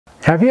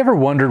Have you ever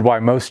wondered why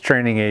most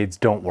training aids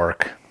don't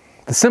work?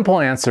 The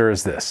simple answer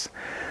is this.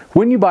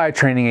 When you buy a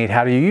training aid,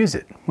 how do you use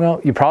it? Well,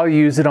 you probably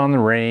use it on the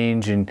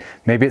range, and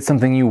maybe it's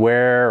something you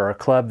wear or a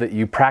club that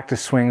you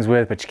practice swings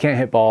with, but you can't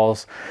hit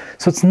balls.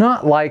 So it's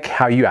not like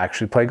how you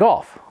actually play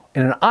golf.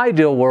 In an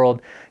ideal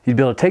world, you'd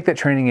be able to take that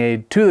training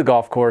aid to the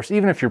golf course,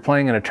 even if you're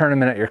playing in a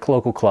tournament at your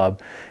local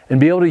club, and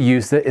be able to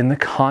use it in the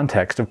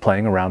context of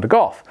playing a round of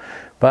golf.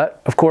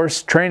 But of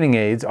course, training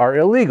aids are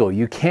illegal.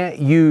 You can't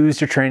use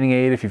your training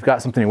aid if you've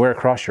got something you wear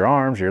across your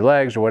arms, your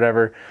legs, or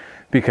whatever,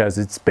 because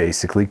it's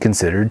basically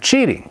considered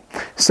cheating.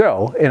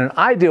 So in an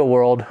ideal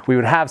world, we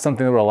would have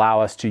something that would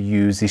allow us to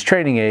use these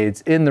training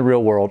aids in the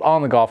real world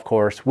on the golf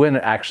course when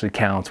it actually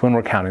counts, when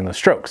we're counting those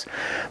strokes.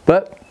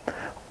 But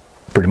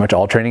pretty much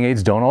all training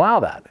aids don't allow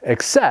that,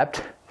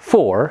 except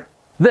for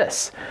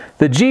this.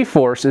 The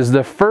GForce is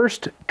the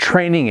first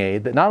training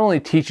aid that not only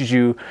teaches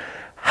you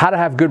how to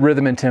have good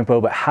rhythm and tempo,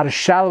 but how to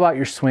shallow out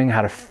your swing,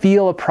 how to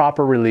feel a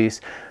proper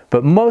release,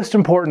 but most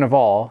important of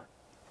all,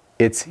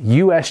 it's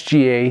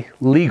USGA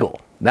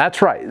legal.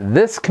 That's right,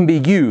 this can be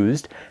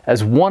used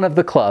as one of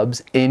the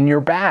clubs in your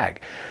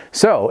bag.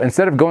 So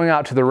instead of going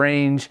out to the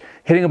range,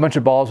 hitting a bunch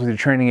of balls with your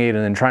training aid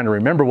and then trying to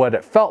remember what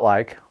it felt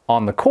like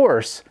on the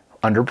course,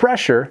 under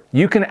pressure,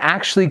 you can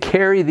actually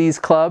carry these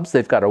clubs.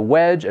 They've got a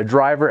wedge, a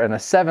driver, and a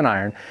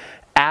 7-iron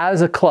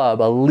as a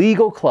club, a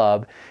legal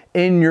club,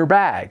 in your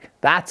bag.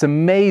 That's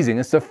amazing.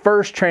 It's the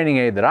first training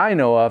aid that I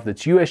know of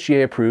that's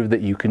USGA approved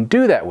that you can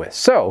do that with.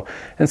 So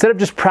instead of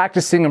just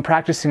practicing and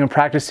practicing and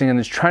practicing and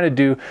just trying to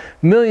do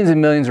millions and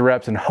millions of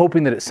reps and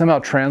hoping that it somehow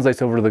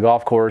translates over to the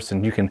golf course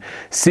and you can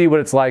see what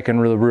it's like in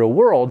the real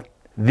world,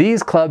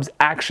 these clubs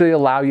actually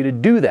allow you to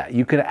do that.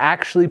 You can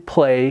actually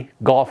play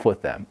golf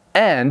with them.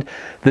 And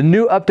the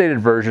new updated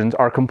versions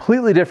are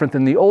completely different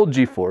than the old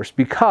GForce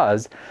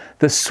because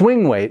the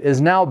swing weight is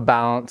now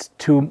balanced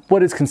to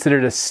what is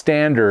considered a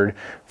standard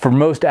for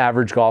most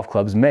average golf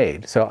clubs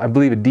made. So I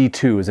believe a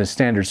D2 is a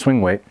standard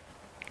swing weight.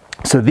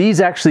 So these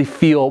actually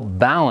feel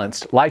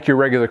balanced like your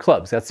regular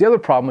clubs. That's the other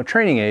problem with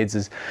training aids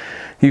is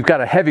you've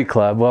got a heavy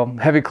club. Well,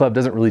 heavy club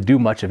doesn't really do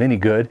much of any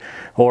good,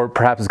 or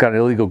perhaps it's got an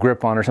illegal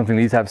grip on or something.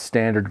 These have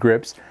standard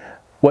grips.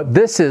 What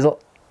this is,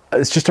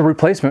 it's just a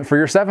replacement for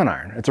your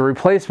 7-iron. It's a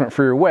replacement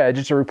for your wedge.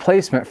 It's a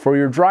replacement for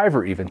your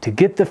driver even, to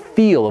get the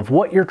feel of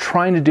what you're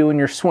trying to do in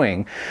your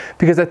swing.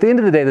 Because at the end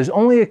of the day, there's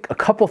only a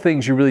couple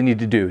things you really need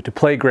to do to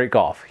play great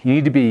golf. You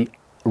need to be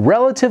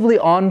relatively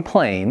on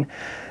plane,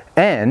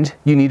 and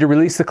you need to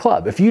release the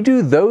club. If you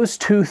do those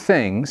two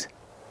things,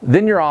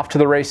 then you're off to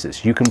the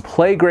races. You can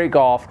play great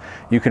golf,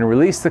 you can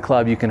release the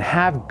club, you can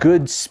have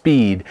good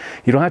speed,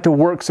 you don't have to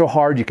work so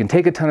hard, you can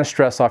take a ton of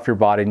stress off your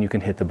body, and you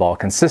can hit the ball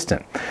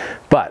consistent.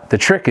 But the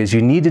trick is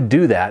you need to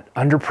do that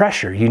under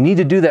pressure. You need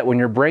to do that when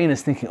your brain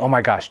is thinking, oh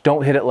my gosh,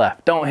 don't hit it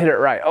left, don't hit it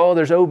right, oh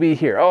there's OB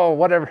here, oh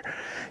whatever.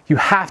 You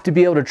have to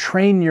be able to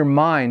train your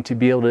mind to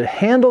be able to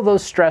handle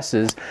those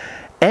stresses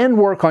and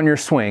work on your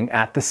swing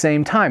at the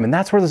same time. And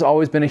that's where there's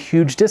always been a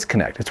huge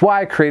disconnect. It's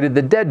why I created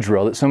the dead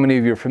drill that so many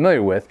of you are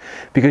familiar with,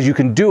 because you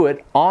can do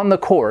it on the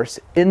course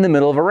in the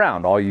middle of a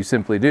round. All you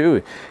simply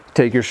do,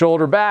 take your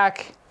shoulder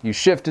back, you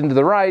shift into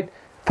the right,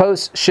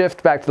 post,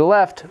 shift back to the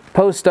left,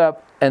 post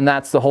up, and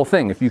that's the whole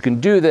thing. If you can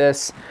do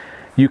this,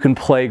 you can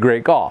play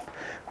great golf.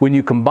 When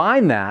you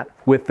combine that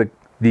with the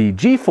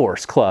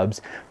GForce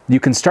clubs, you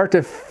can start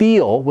to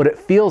feel what it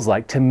feels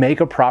like to make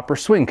a proper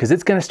swing, because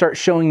it's going to start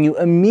showing you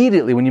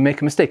immediately when you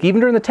make a mistake, even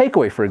during the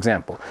takeaway, for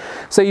example.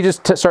 So you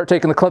just start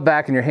taking the club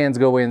back and your hands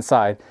go way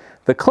inside.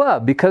 The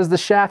club, because the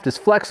shaft is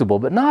flexible,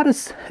 but not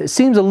as, it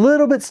seems a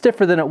little bit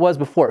stiffer than it was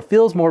before. It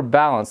feels more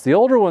balanced. The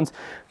older ones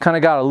kind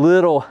of got a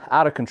little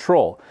out of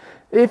control.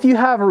 If you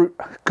have a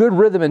good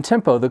rhythm and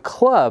tempo, the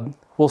club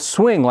will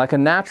swing like a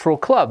natural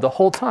club the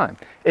whole time.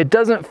 It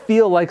doesn't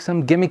feel like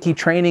some gimmicky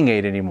training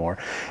aid anymore.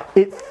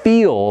 It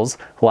feels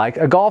like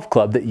a golf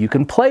club that you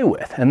can play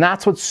with. And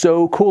that's what's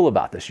so cool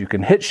about this. You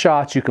can hit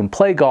shots, you can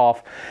play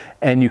golf,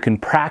 and you can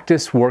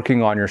practice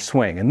working on your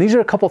swing. And these are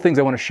a couple things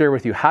I want to share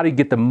with you, how to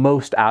get the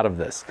most out of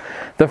this.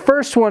 The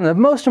first one, the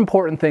most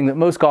important thing that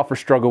most golfers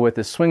struggle with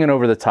is swinging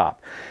over the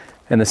top.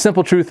 And the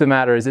simple truth of the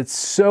matter is it's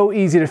so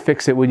easy to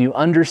fix it when you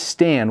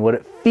understand what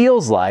it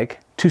feels like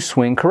to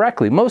swing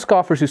correctly. Most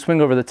golfers who swing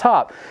over the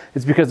top,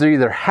 it's because they're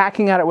either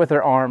hacking at it with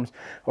their arms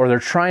or they're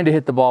trying to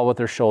hit the ball with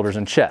their shoulders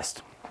and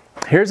chest.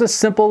 Here's a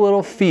simple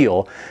little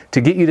feel to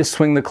get you to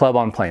swing the club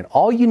on plane.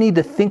 All you need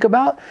to think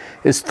about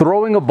is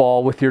throwing a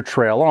ball with your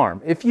trail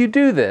arm. If you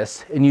do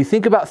this and you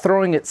think about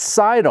throwing it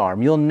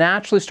sidearm, you'll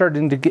naturally start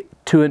to get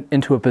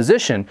into a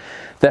position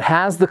that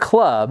has the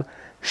club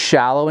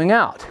shallowing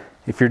out.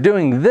 If you're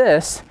doing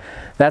this,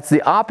 that's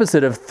the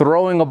opposite of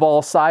throwing a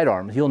ball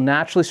sidearm. You'll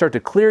naturally start to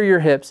clear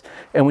your hips,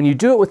 and when you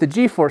do it with the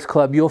GForce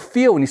club, you'll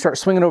feel when you start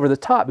swinging over the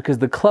top because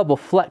the club will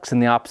flex in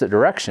the opposite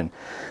direction.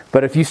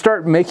 But if you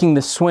start making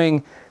the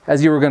swing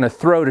as you were going to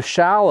throw to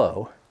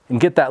shallow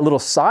and get that little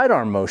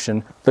sidearm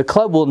motion, the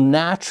club will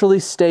naturally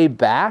stay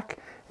back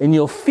and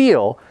you'll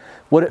feel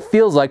what it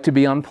feels like to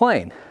be on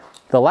plane.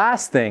 The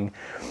last thing,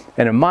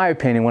 and in my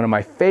opinion, one of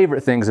my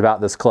favorite things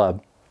about this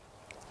club,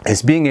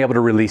 is being able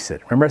to release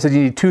it. Remember I said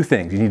you need two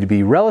things. You need to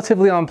be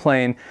relatively on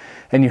plane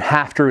and you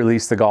have to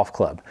release the golf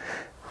club.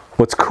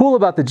 What's cool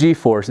about the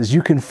GForce is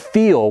you can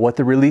feel what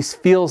the release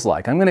feels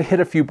like. I'm going to hit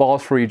a few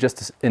balls for you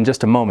in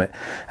just a moment,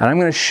 and I'm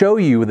going to show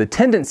you the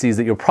tendencies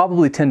that you'll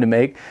probably tend to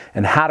make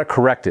and how to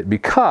correct it,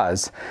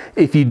 because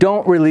if you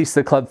don't release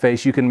the club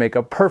face, you can make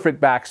a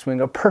perfect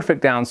backswing, a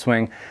perfect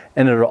downswing,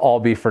 and it'll all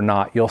be for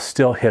naught. You'll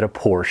still hit a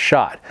poor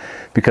shot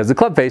because the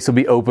club face will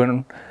be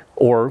open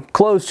or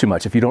closed too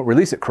much if you don't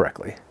release it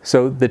correctly.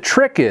 So the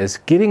trick is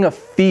getting a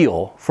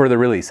feel for the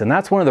release, and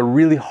that's one of the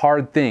really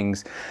hard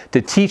things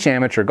to teach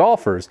amateur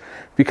golfers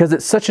because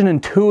it's such an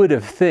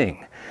intuitive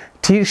thing.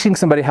 Teaching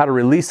somebody how to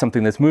release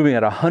something that's moving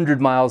at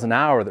 100 miles an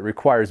hour that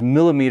requires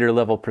millimeter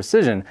level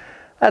precision,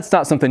 that's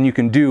not something you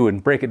can do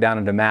and break it down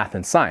into math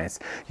and science.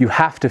 You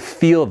have to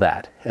feel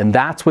that. And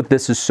that's what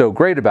this is so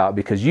great about,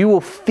 because you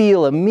will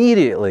feel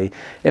immediately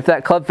if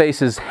that club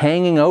face is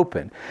hanging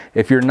open.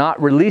 If you're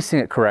not releasing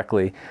it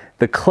correctly,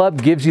 the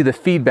club gives you the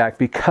feedback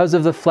because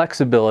of the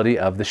flexibility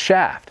of the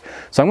shaft.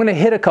 So I'm going to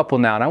hit a couple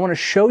now, and I want to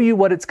show you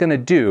what it's going to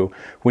do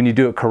when you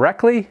do it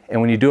correctly and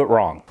when you do it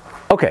wrong.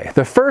 Okay,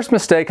 the first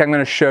mistake I'm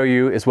going to show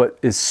you is what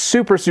is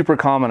super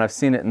common. I've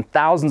seen it in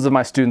thousands of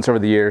my students over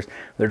the years.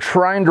 They're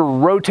trying to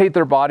rotate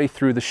their body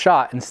through the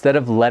shot instead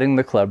of letting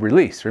the club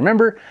release.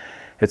 Remember,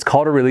 it's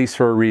called a release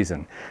for a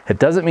reason. It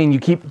doesn't mean you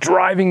keep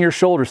driving your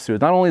shoulders through.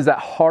 Not only is that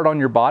hard on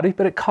your body,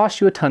 but it costs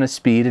you a ton of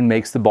speed and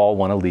makes the ball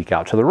want to leak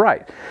out to the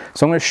right.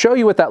 So I'm going to show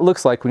you what that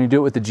looks like when you do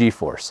it with the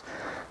GForce.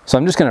 So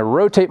I'm just going to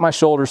rotate my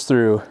shoulders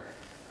through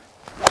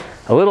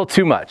a little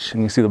too much,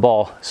 and you see the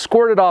ball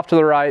squirted off to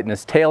the right and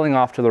is tailing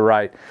off to the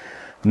right.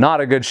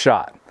 Not a good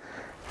shot.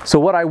 So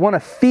what I want to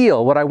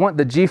feel, what I want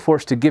the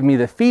GForce to give me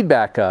the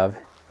feedback of,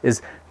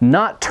 is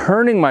not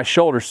turning my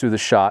shoulders through the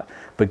shot,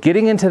 but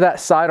getting into that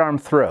sidearm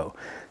throw.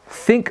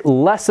 Think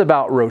less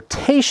about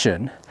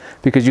rotation,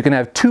 because you can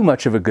have too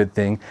much of a good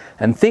thing,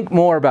 and think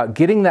more about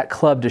getting that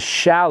club to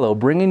shallow,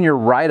 bringing your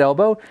right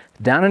elbow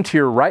down into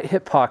your right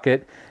hip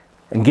pocket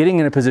and getting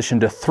in a position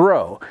to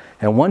throw.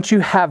 And once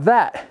you have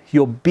that,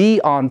 you'll be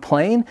on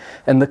plane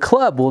and the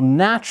club will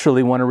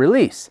naturally want to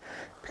release.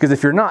 Because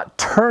if you're not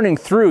turning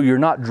through, you're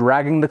not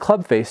dragging the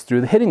club face through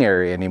the hitting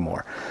area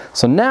anymore.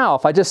 So now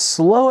if I just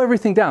slow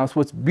everything down, so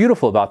what's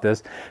beautiful about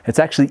this, it's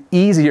actually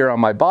easier on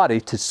my body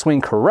to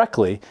swing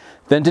correctly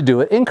than to do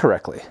it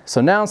incorrectly.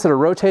 So now instead of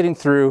rotating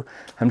through,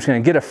 I'm just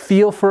going to get a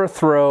feel for a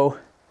throw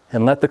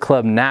and let the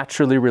club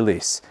naturally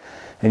release.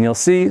 And you'll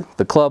see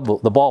the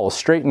ball will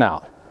straighten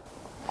out.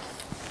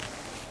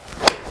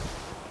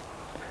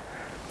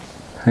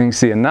 And you can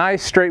see a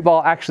nice straight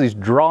ball actually is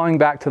drawing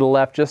back to the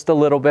left just a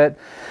little bit.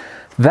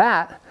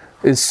 That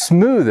is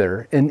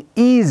smoother and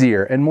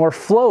easier and more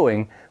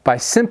flowing by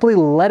simply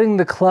letting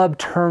the club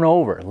turn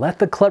over. Let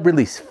the club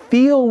release.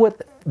 Feel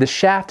what the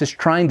shaft is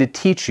trying to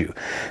teach you.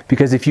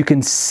 Because if you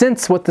can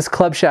sense what this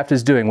club shaft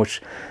is doing,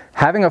 which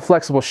having a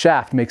flexible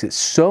shaft makes it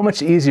so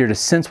much easier to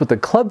sense what the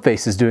club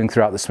face is doing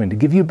throughout the swing, to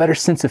give you a better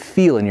sense of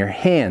feel in your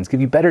hands,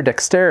 give you better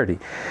dexterity,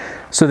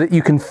 so that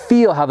you can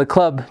feel how the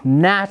club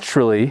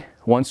naturally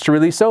wants to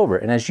release over.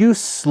 And as you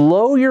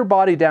slow your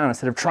body down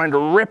instead of trying to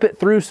rip it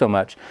through so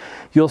much,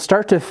 you'll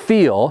start to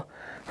feel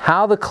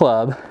how the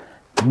club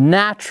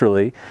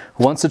naturally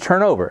wants to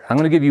turn over. I'm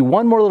going to give you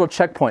one more little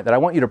checkpoint that I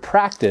want you to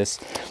practice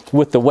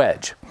with the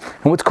wedge.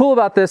 And what's cool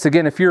about this,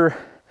 again, if you're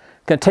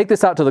going to take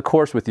this out to the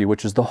course with you,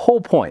 which is the whole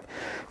point,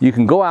 you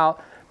can go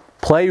out,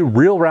 play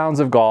real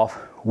rounds of golf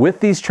with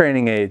these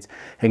training aids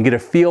and get a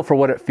feel for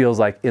what it feels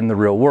like in the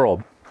real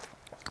world.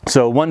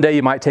 So one day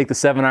you might take the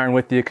 7-iron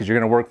with you because you're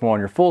going to work more on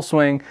your full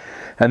swing.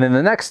 And then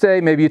the next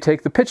day, maybe you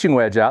take the pitching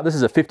wedge out. This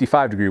is a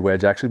 55-degree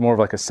wedge, actually more of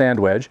like a sand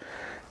wedge.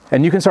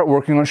 And you can start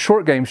working on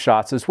short game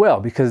shots as well,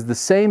 because the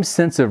same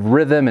sense of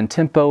rhythm and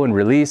tempo and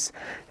release,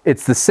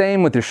 it's the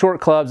same with your short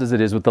clubs as it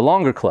is with the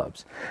longer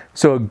clubs.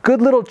 So a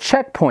good little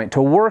checkpoint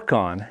to work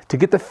on to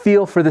get the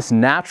feel for this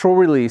natural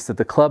release that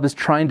the club is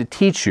trying to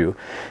teach you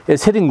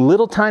is hitting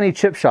little tiny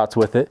chip shots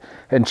with it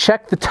and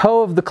check the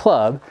toe of the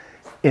club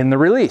in the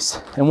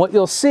release. And what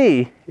you'll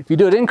see, if you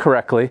do it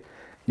incorrectly,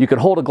 you could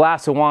hold a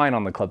glass of wine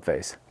on the club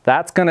face.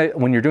 That's gonna,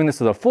 when you're doing this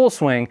with a full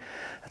swing,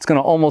 it's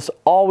gonna almost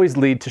always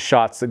lead to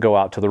shots that go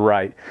out to the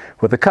right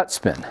with a cut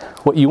spin.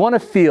 What you wanna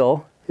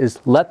feel is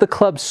let the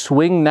club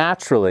swing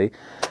naturally,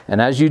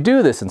 and as you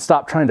do this and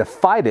stop trying to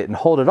fight it and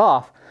hold it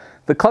off,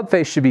 the club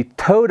face should be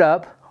toed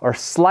up or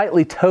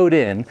slightly toed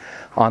in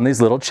on these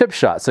little chip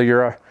shots. So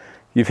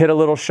you've hit a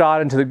little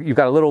shot into you've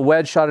got a little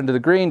wedge shot into the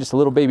green, just a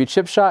little baby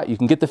chip shot. You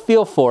can get the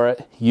feel for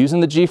it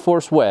using the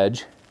GForce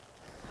wedge,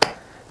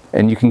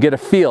 and you can get a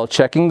feel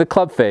checking the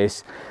club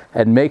face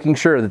and making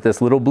sure that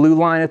this little blue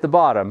line at the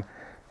bottom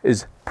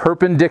is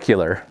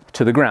perpendicular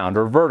to the ground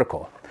or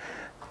vertical.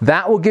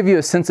 That will give you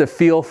a sense of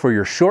feel for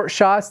your short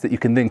shots that you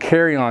can then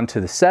carry on to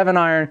the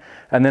 7-iron,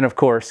 and then of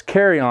course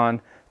carry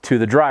on to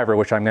the driver,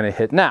 which I'm going to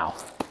hit now.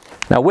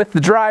 Now with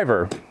the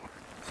driver,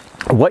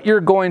 what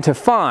you're going to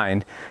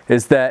find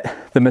is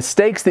that the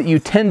mistakes that you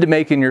tend to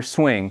make in your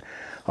swing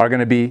are going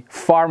to be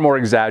far more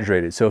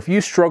exaggerated. So if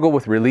you struggle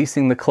with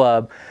releasing the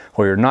club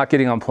or you're not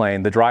getting on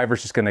plane, the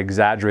driver's just going to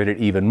exaggerate it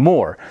even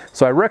more.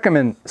 So I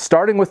recommend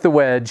starting with the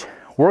wedge,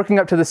 working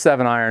up to the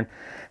 7-iron.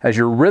 As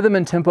your rhythm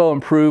and tempo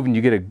improve and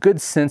you get a good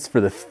sense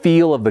for the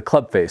feel of the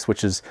club face,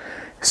 which is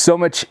so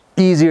much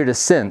easier to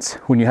sense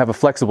when you have a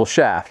flexible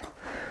shaft.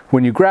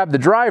 When you grab the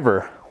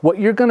driver, what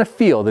you're going to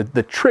feel,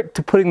 the trick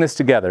to putting this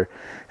together,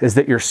 is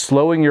that you're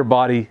slowing your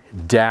body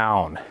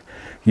down.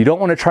 You don't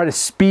want to try to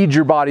speed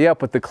your body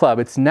up with the club.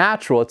 It's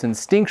natural, it's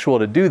instinctual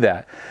to do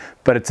that,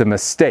 but it's a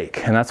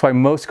mistake. And that's why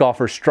most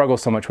golfers struggle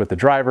so much with the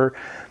driver.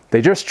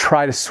 They just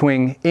try to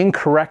swing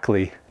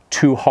incorrectly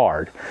too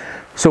hard.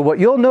 So what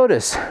you'll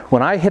notice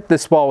when I hit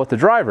this ball with the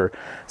driver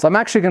is I'm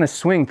actually going to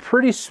swing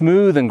pretty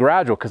smooth and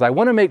gradual because I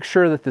want to make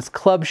sure that this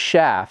club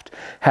shaft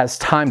has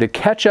time to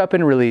catch up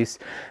and release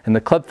and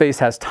the club face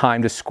has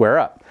time to square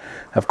up.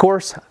 Of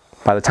course,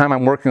 by the time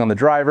I'm working on the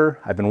driver,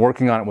 I've been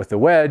working on it with the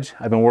wedge,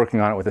 I've been working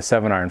on it with the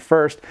 7-iron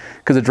first,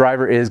 because the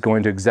driver is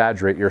going to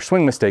exaggerate your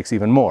swing mistakes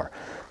even more.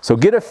 So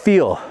get a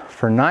feel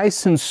for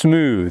nice and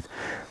smooth,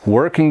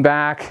 working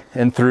back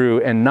and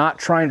through and not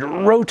trying to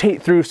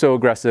rotate through so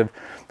aggressive,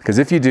 because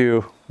if you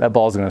do, that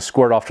ball's going to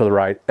squirt off to the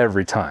right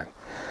every time.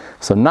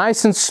 So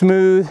nice and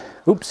smooth,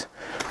 oops,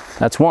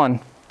 that's one.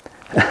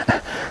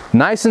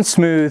 Nice and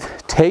smooth,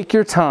 take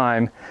your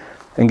time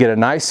and get a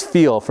nice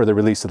feel for the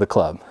release of the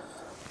club.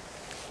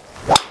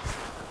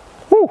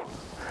 Woo,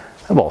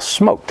 that ball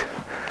smoked.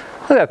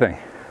 Look at that thing.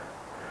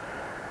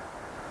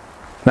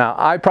 Now,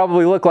 I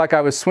probably look like I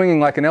was swinging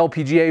like an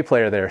LPGA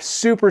player there.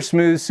 Super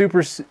smooth,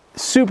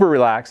 super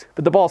relaxed,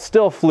 but the ball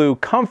still flew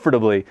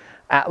comfortably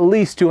at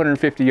least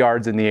 250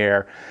 yards in the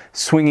air,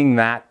 swinging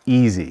that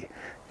easy.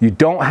 You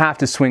don't have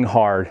to swing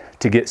hard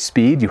to get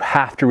speed, you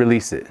have to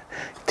release it.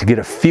 To get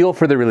a feel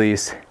for the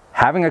release,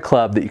 having a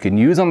club that you can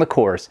use on the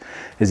course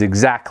is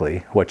exactly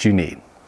what you need.